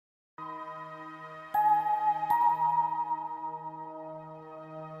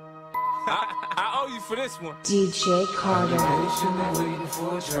I owe you for this one. DJ Carter. Patiently waiting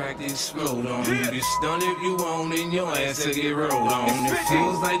for a track to explode on. You get stunned if you want, and your ass to get rolled on. It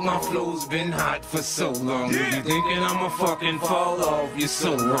feels like my flow's been hot for so long. You be thinking I'ma fucking fall off, you're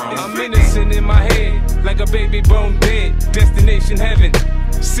so wrong. I'm innocent in my head, like a baby bone dead. Destination heaven.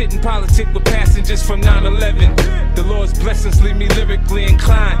 Sitting politic with passengers from 9/11. The Lord's blessings leave me lyrically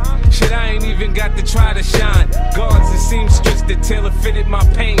inclined. Shit, I ain't even got to try to shine. Guards and seamstress that tailor fitted my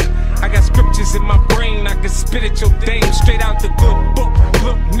pain. I got scriptures in my brain, I can spit at your dame straight out the good book.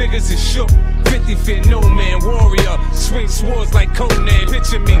 Look, niggas is shook. 50 feet, no man, warrior. Swing swords like Conan.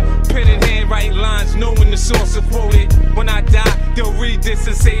 Picture me, pen in hand, write lines, knowing the source of quoted. When I die, they'll read this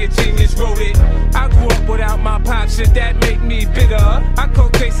and say a genius wrote it. I grew up without my pop, shit that make me bitter. I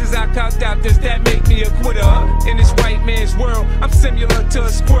cold cases, I cocked out, does that make me a quitter? In this white man's world, I'm similar to a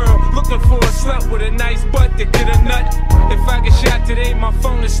squirrel, looking for a slut with a nice butt to get a nut. If I get shot today, my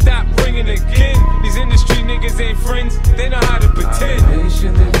phone will stop ringing again. These industry niggas ain't friends, they know how to pretend. I'm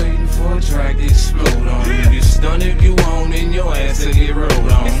patiently waiting for a track to explode on. You get stunned if you want, and your ass to get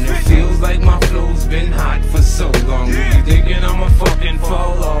rolled on. It feels like my flow's been hot for so long. You be thinking I'ma fucking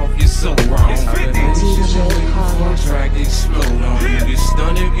fall off, you're so wrong. I'm patiently waiting for a track to explode on. You get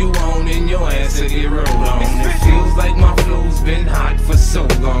stunned if you want, and your ass to get rolled on. It feels like my flow's been hot for so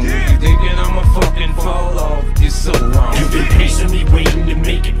long. You be thinking I'ma fucking fall off, you're so wrong. You've been patiently waiting to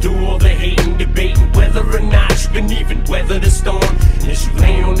make it through all the hating, debating whether or not you can even weather the storm. And as you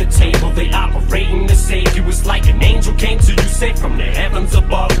lay on the table, they operating to save you. It's like an angel came to you, sent from the heavens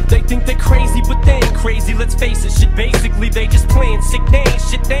above. They think they're crazy, but they ain't crazy. Let's face it, shit, basically they just playing sick. They ain't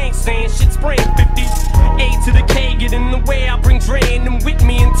shit, they ain't saying shit, spraying 50. A to the K, get in the way, I bring Dre and them with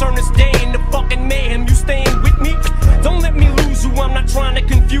me and turn this day into fucking mayhem. You staying with me? Don't let me lose you, I'm not trying to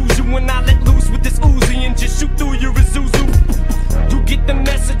confuse you. When I let loose with this Uzi and just shoot through your Isuzu. You get the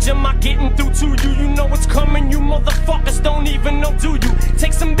message, am I getting through to you? You know it's coming, you motherfuckers don't even know, do you?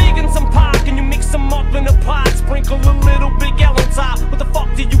 Take some big and some pie, and you mix them up in a pot. Sprinkle a little Big L on top, what the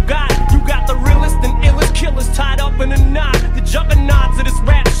fuck do you got? You got the realest and illest killers tied up in a knot. The juggernauts of this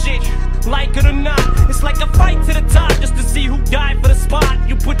rap shit, like it or not. It's like a fight to the top just to see who died for the spot.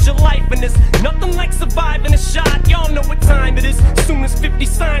 You put your life in this, nothing like surviving a shot. Y'all know what time it is, soon as 50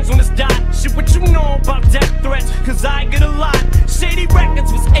 signs on this dot. Shit, what you know about death threats, cause I get a lot. Shady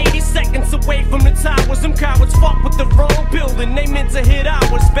Records was 80 seconds away from the towers. Them cowards fuck with the wrong building, they meant to hit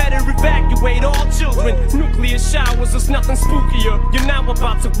ours. Better evacuate all children, nuclear showers, there's nothing spookier. You're now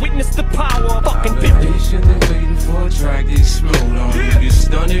about to witness the power of fucking 50. Patiently waiting for a track to explode on. You get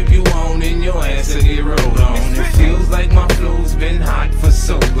stunned if you want, and your ass to get rolled on. It feels like my flow's been hot for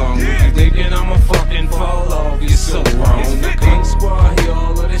so long. You thinking I'ma fucking fall off, you're so wrong. The King Squad, hear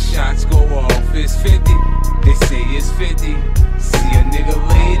all of the shots go off. It's 50, they say it's 50. See a nigga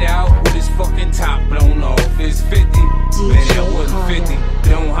laid out with his fucking top blown off. It's 50, man, that wasn't 50.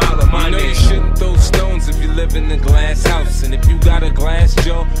 Don't holler my name. You know you shouldn't throw stones if you live in a glass house. And if you got a glass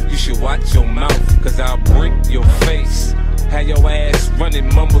jaw, you should watch your mouth, cause I'll break your face. Have your ass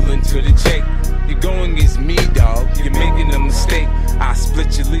running, mumbling to the J. You're going against me, dog, you're making a mistake. I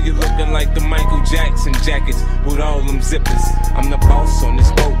split you, leave you looking like the Michael Jackson jackets with all them zippers. I'm the boss on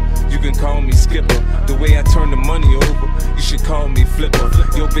this boat, you can call me skipper. The way I turn the money over, you should call me flipper.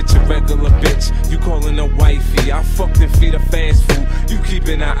 Yo bitch a regular bitch, you calling her wifey. I fucked and feed her fast food, you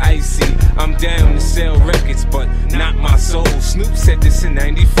keeping her icy. I'm down to sell records, but not my soul. Snoop said this in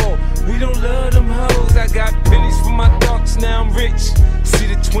 94, we don't love them hoes. I got pennies for my thoughts, now I'm rich. See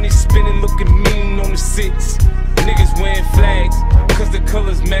the 20 spinning, looking mean on the 6. Niggas wearing flags, cause the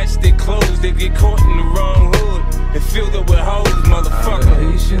colors match their clothes. They get caught in the wrong hood and filled up with hoes, motherfucker.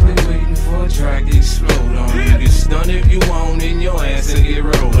 I'm patiently waiting for a track to explode on. You get stunned if you want, and your ass to get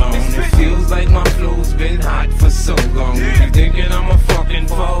rolled on. It feels like my flow's been hot for so long. You thinking I'ma fucking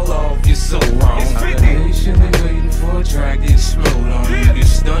fall off, you're so wrong. I'm patiently waiting for a track to explode on. You get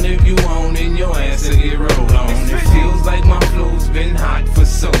stunned if you want, and your ass to get rolled on. It feels like my flow's been hot for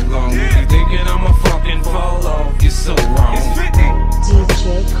so long. You thinking I'ma fucking fall off, you're so wrong.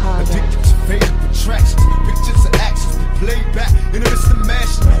 DJ Carter. Addicted to favorite attractions, pictures and actions we play back in the midst of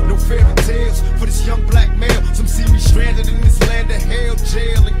mashing. No fairy tales for this young black male. Some see me stranded in this land of hell,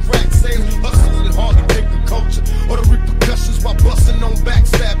 jail and crack sales. Hustling and hardly think the culture or the repercussions while busting on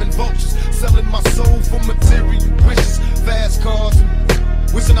backstabbing vultures. Selling my soul for material wishes, fast cars and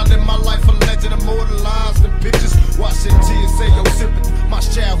wishing I lived my life a legend, immortalized in pictures. Washing tears, say your sympathy. My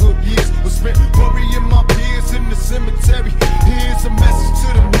childhood years was spent burying my peers in the cemetery. Here's a message to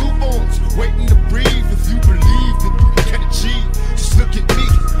the newborns waiting to